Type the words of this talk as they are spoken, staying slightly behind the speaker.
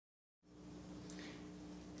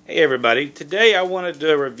Hey everybody, today I want to do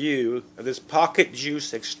a review of this Pocket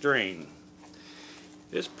Juice Extreme.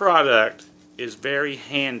 This product is very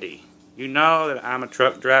handy. You know that I'm a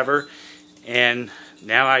truck driver and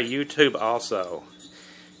now I YouTube also.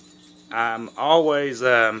 I'm always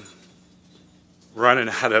running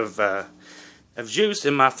out of juice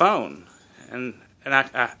in my phone and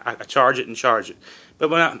I charge it and charge it. But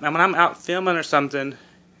when I'm out filming or something,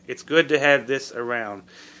 it's good to have this around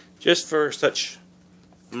just for such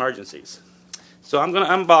emergencies. So I'm going to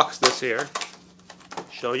unbox this here,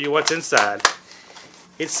 show you what's inside.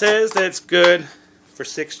 It says that it's good for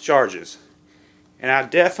 6 charges, and I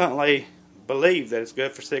definitely believe that it's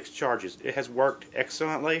good for 6 charges. It has worked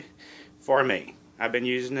excellently for me. I've been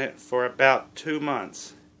using it for about 2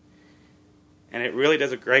 months, and it really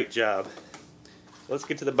does a great job. So let's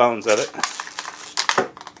get to the bones of it.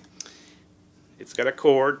 It's got a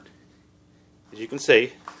cord, as you can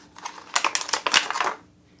see,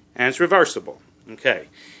 and it's reversible. Okay,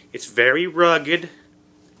 it's very rugged.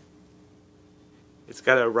 It's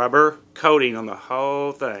got a rubber coating on the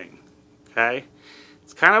whole thing. Okay,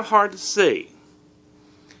 it's kind of hard to see.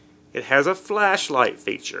 It has a flashlight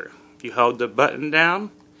feature. If you hold the button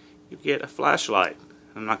down, you get a flashlight.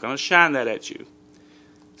 I'm not going to shine that at you.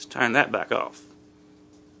 Let's turn that back off.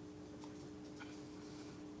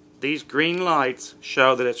 These green lights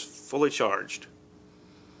show that it's fully charged.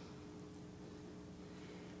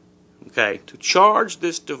 Okay, to charge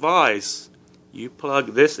this device, you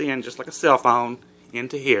plug this in just like a cell phone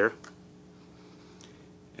into here,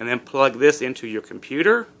 and then plug this into your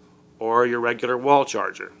computer or your regular wall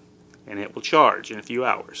charger, and it will charge in a few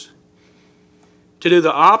hours. To do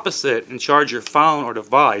the opposite and charge your phone or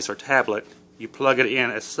device or tablet, you plug it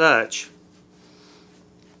in as such,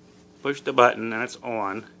 push the button and it's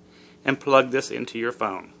on, and plug this into your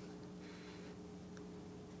phone.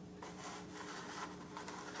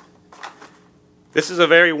 This is a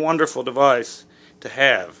very wonderful device to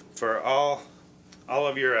have for all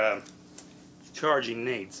of your charging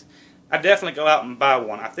needs. I'd definitely go out and buy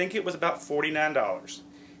one. I think it was about $49,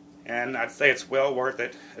 and I'd say it's well worth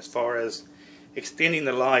it as far as extending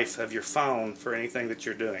the life of your phone for anything that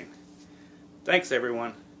you're doing. Thanks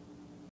everyone.